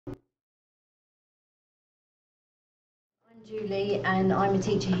Julie, and I'm a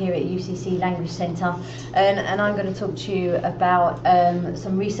teacher here at UCC Language Centre, and I'm going to talk to you about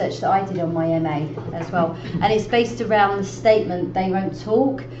some research that I did on my MA as well, and it's based around the statement "they won't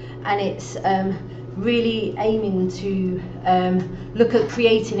talk," and it's really aiming to look at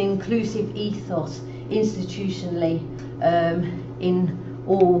creating an inclusive ethos institutionally in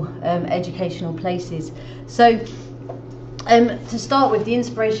all educational places. So to start with, the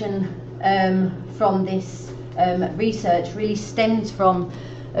inspiration from this research really stems from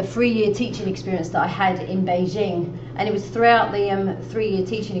a 3-year teaching experience that I had in Beijing, and it was throughout the 3-year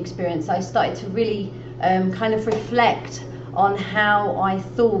teaching experience I started to really kind of reflect on how I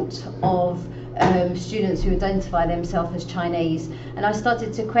thought of students who identify themselves as Chinese, and I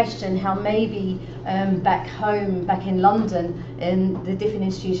started to question how maybe back home, back in London, in the different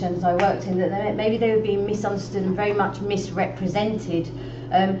institutions I worked in, that maybe they were being misunderstood and very much misrepresented.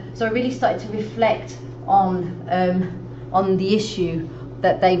 So I really started to reflect on the issue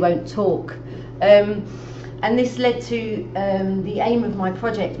that they won't talk, and this led to the aim of my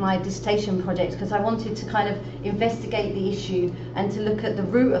project, my dissertation project, because I wanted to kind of investigate the issue and to look at the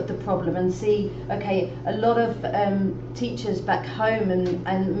root of the problem and see, okay, a lot of teachers back home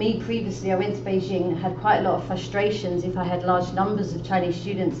and me previously, I went to Beijing, had quite a lot of frustrations if I had large numbers of Chinese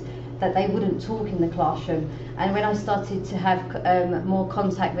students that they wouldn't talk in the classroom. And when I started to have more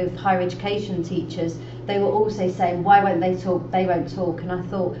contact with higher education teachers, they were also saying, why won't they talk? They won't talk. And I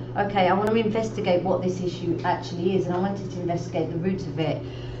thought, okay, I want to investigate what this issue actually is, and I wanted to investigate the root of it.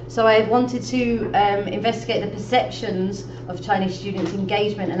 So I wanted to investigate the perceptions of Chinese students'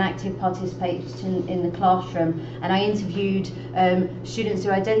 engagement and active participation in the classroom, and I interviewed students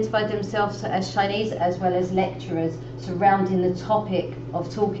who identified themselves as Chinese as well as lecturers surrounding the topic of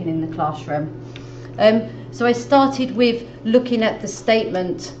talking in the classroom. So I started with looking at the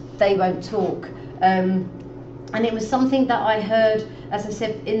statement, "they won't talk," and it was something that I heard, as I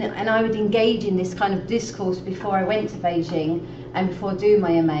said, and I would engage in this kind of discourse before I went to Beijing and before doing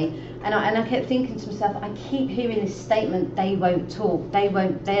my MA, and I kept thinking to myself, I keep hearing this statement, "they won't talk," "they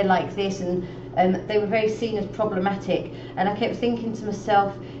won't," "they're like this," and they were very seen as problematic, and I kept thinking to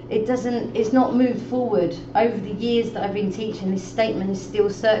myself, it's not moved forward. Over the years that I've been teaching, this statement is still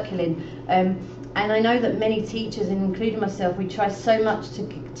circulating, and I know that many teachers, and including myself, we try so much to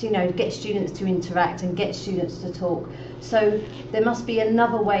get students to interact and get students to talk. So there must be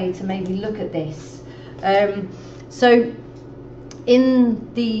another way to maybe look at this. So in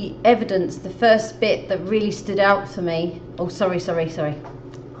the evidence, the first bit that really stood out for me,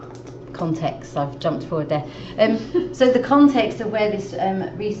 context, I've jumped forward there. So the context of where this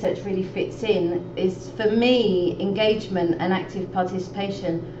research really fits in is, for me, engagement and active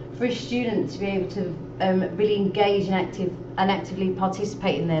participation. For a student to be able to really engage and actively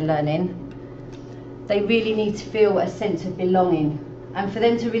participate in their learning, they really need to feel a sense of belonging. And for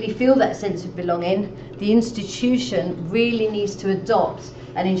them to really feel that sense of belonging, the institution really needs to adopt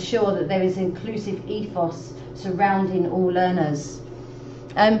and ensure that there is an inclusive ethos surrounding all learners.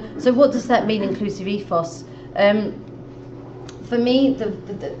 So what does that mean, inclusive ethos? For me,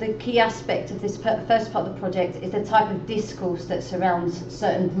 the key aspect of this first part of the project is the type of discourse that surrounds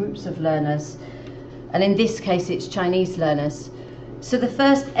certain groups of learners, and in this case it's Chinese learners. So the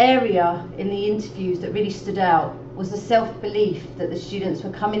first area in the interviews that really stood out was the self-belief that the students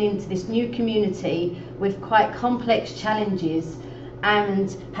were coming into this new community with quite complex challenges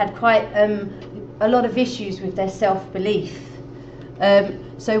and had quite a lot of issues with their self-belief.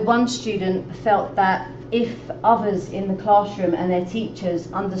 So one student felt that if others in the classroom and their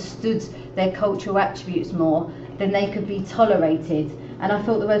teachers understood their cultural attributes more, then they could be tolerated. And I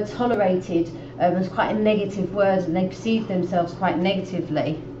thought the word tolerated was quite a negative word, and they perceived themselves quite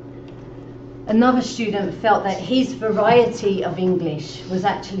negatively. Another student felt that his variety of English was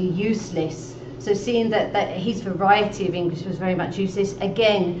actually useless. So seeing that his variety of English was very much useless,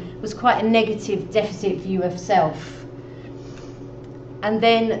 again, was quite a negative, deficit view of self. And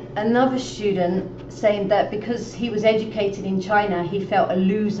then another student saying that because he was educated in China, he felt a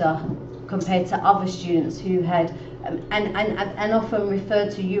loser compared to other students who had, and often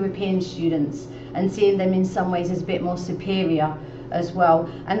referred to European students and seeing them in some ways as a bit more superior as well.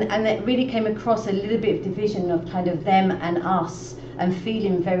 And it really came across a little bit of division of kind of them and us, and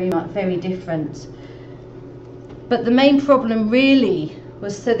feeling very different. But the main problem really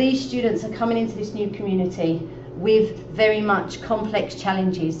was, so these students are coming into this new community with very much complex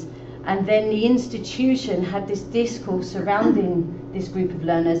challenges, and then the institution had this discourse surrounding this group of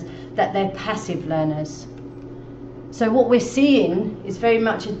learners that they're passive learners. So what we're seeing is very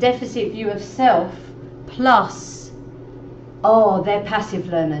much a deficit view of self plus, oh, they're passive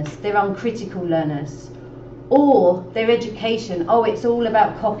learners, they're uncritical learners, or their education, oh, it's all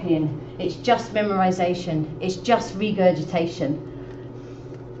about copying, it's just memorization, it's just regurgitation.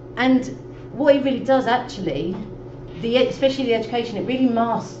 And what it really does actually, especially the education, it really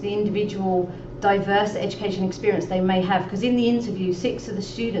masks the individual diverse education experience they may have, because in the interview, 6 of the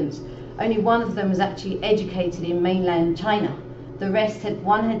students, only 1 of them was actually educated in mainland China. The rest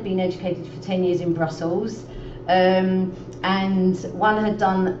one had been educated for 10 years in Brussels, and 1 had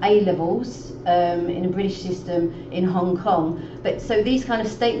done A-levels in a British system in Hong Kong. But so these kind of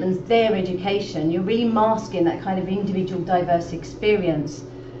statements, their education, you're really masking that kind of individual diverse experience.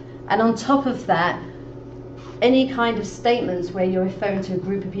 And on top of that, any kind of statements where you're referring to a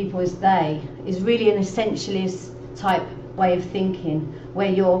group of people as they is really an essentialist type way of thinking, where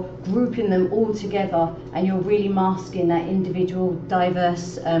you're grouping them all together and you're really masking that individual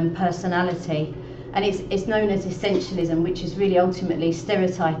diverse personality. And it's known as essentialism, which is really ultimately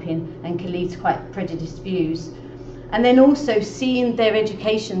stereotyping and can lead to quite prejudiced views. And then also seeing their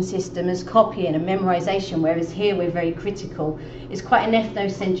education system as copying and memorization, whereas here we're very critical, is quite an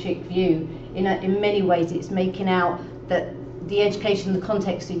ethnocentric view. In many ways it's making out that the education, the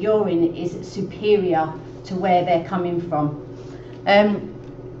context that you're in is superior to where they're coming from.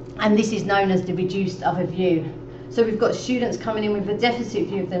 And this is known as the reduced other view. So we've got students coming in with a deficit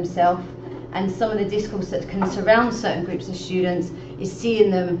view of themselves, and some of the discourse that can surround certain groups of students is seeing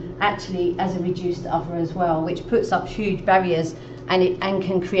them actually as a reduced other as well, which puts up huge barriers and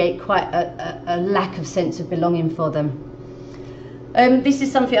can create quite a lack of sense of belonging for them. This is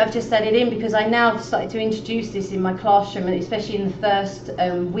something I've just added in because I now have started to introduce this in my classroom, and especially in the first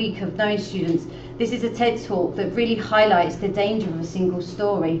week of knowing students. This is a TED talk that really highlights the danger of a single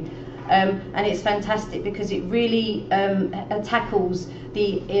story. And it's fantastic because it really tackles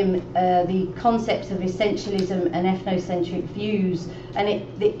the concepts of essentialism and ethnocentric views. And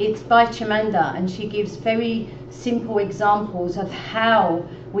it's by Chimamanda, and she gives very simple examples of how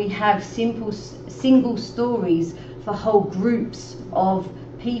we have single stories for whole groups of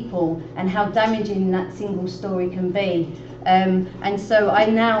people and how damaging that single story can be. And so I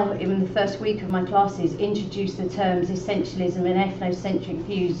now, in the first week of my classes, introduce the terms essentialism and ethnocentric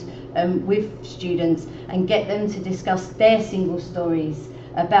views with students and get them to discuss their single stories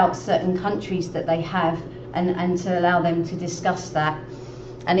about certain countries that they have, and to allow them to discuss that.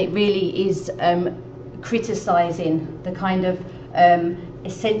 And it really is criticising the kind of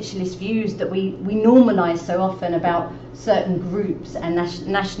essentialist views that we normalise so often about certain groups and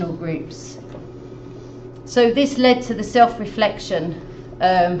national groups. So this led to the self-reflection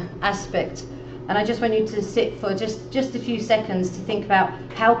aspect, and I just want you to sit for just a few seconds to think about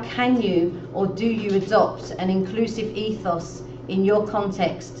how can you or do you adopt an inclusive ethos in your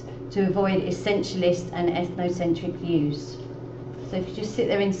context to avoid essentialist and ethnocentric views. So if you just sit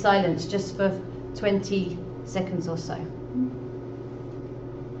there in silence just for 20 seconds or so.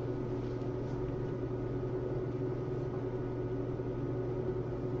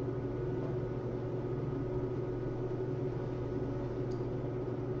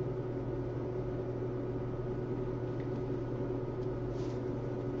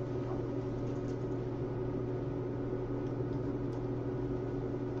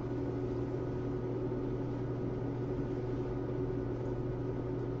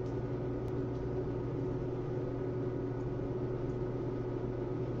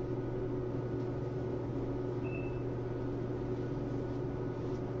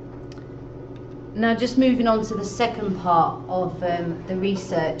 Now, just moving on to the second part of the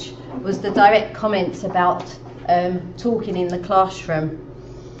research was the direct comments about talking in the classroom.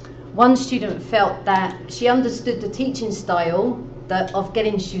 One student felt that she understood the teaching style of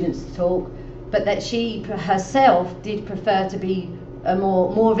getting students to talk, but that she herself did prefer to be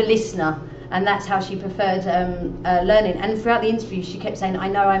more of a listener, and that's how she preferred learning. And throughout the interview she kept saying, I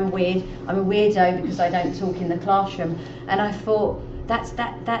know I'm weird, I'm a weirdo because I don't talk in the classroom. And I thought,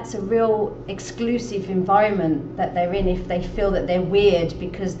 that's a real exclusive environment that they're in if they feel that they're weird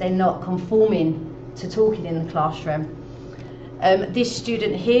because they're not conforming to talking in the classroom. This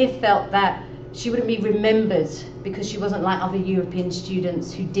student here felt that she wouldn't be remembered because she wasn't like other European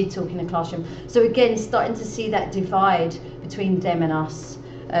students who did talk in the classroom. So again, starting to see that divide between them and us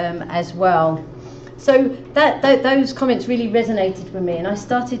as well. So those comments really resonated with me, and I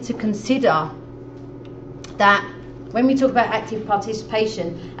started to consider that when we talk about active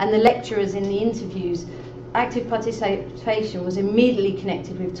participation and the lecturers in the interviews, active participation was immediately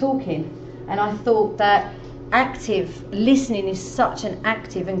connected with talking. And I thought that active listening is such an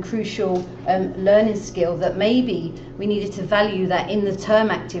active and crucial learning skill that maybe we needed to value that in the term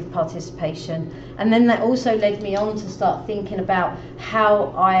active participation. And then that also led me on to start thinking about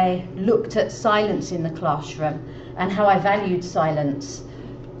how I looked at silence in the classroom and how I valued silence.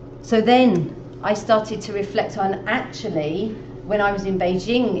 So then I started to reflect on, actually, when I was in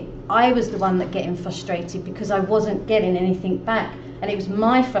Beijing, I was the one that getting frustrated because I wasn't getting anything back, and it was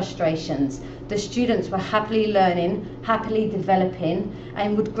my frustrations. The students were happily learning, happily developing,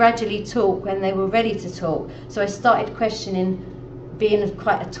 and would gradually talk when they were ready to talk. So I started questioning, being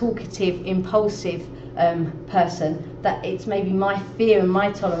quite a talkative, impulsive person, that it's maybe my fear and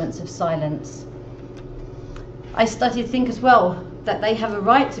my tolerance of silence. I started to think as well that they have a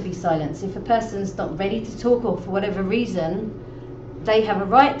right to be silenced. If a person's not ready to talk, or for whatever reason, they have a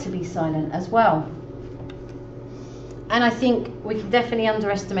right to be silent as well. And I think we can definitely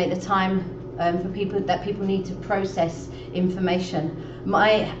underestimate the time for people need to process information. My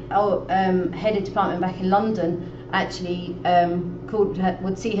head of department back in London actually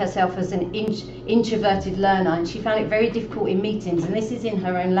would see herself as an introverted learner, and she found it very difficult in meetings, and this is in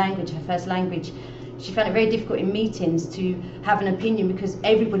her own language, her first language. She found it very difficult in meetings to have an opinion because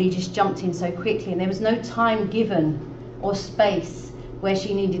everybody just jumped in so quickly, and there was no time given or space where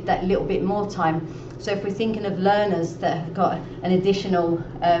she needed that little bit more time. So if we're thinking of learners that have got an additional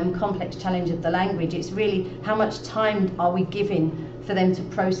complex challenge of the language, it's really how much time are we giving for them to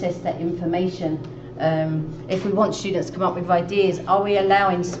process that information. If we want students to come up with ideas, are we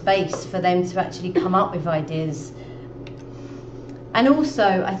allowing space for them to actually come up with ideas? And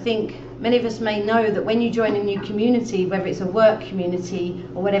also, I think many of us may know that when you join a new community, whether it's a work community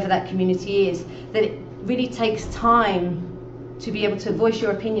or whatever that community is, that it really takes time to be able to voice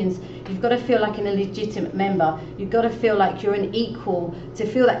your opinions. You've got to feel like a legitimate member. You've got to feel like you're an equal, to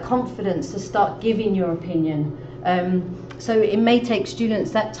feel that confidence to start giving your opinion. So it may take students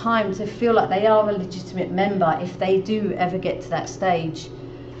that time to feel like they are a legitimate member if they do ever get to that stage.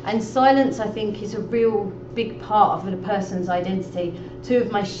 And silence, I think, is a real big part of a person's identity. Two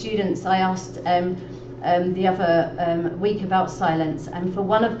of my students, I asked the other week about silence, and for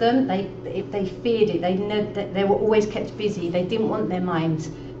one of them, they feared it. They were always kept busy. They didn't want their mind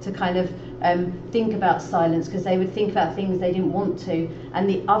to kind of think about silence because they would think about things they didn't want to. And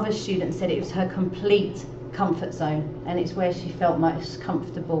the other student said it was her complete comfort zone, and it's where she felt most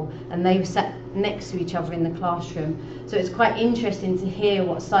comfortable, and they sat next to each other in the classroom. So it's quite interesting to hear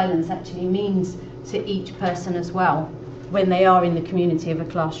what silence actually means to each person as well when they are in the community of a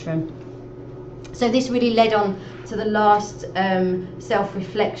classroom. So this really led on to the last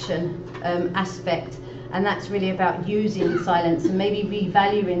self-reflection aspect, and that's really about using silence and maybe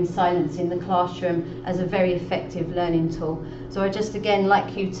revaluing silence in the classroom as a very effective learning tool. So I'd just again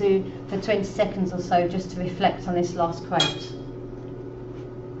like you to, for 20 seconds or so, just to reflect on this last quote.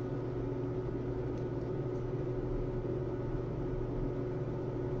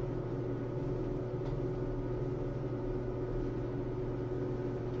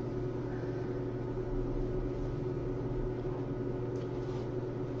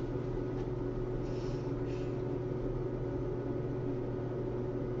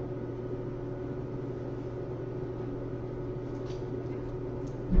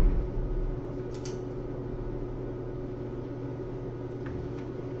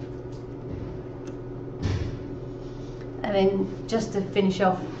 And then just to finish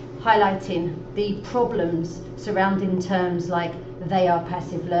off, highlighting the problems surrounding terms like they are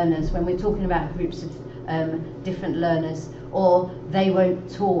passive learners when we're talking about groups of different learners, or they won't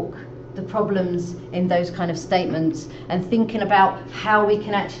talk, the problems in those kind of statements, and thinking about how we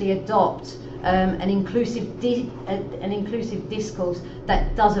can actually adopt an inclusive discourse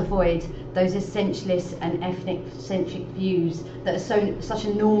that does avoid those essentialist and ethnic-centric views that are such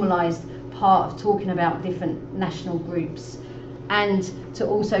a normalised part of talking about different national groups, and to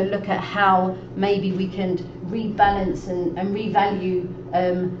also look at how maybe we can rebalance and revalue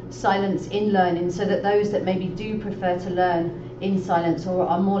silence in learning, so that those that maybe do prefer to learn in silence or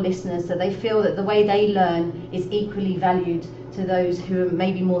are more listeners, so they feel that the way they learn is equally valued to those who are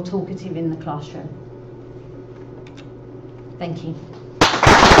maybe more talkative in the classroom. Thank you.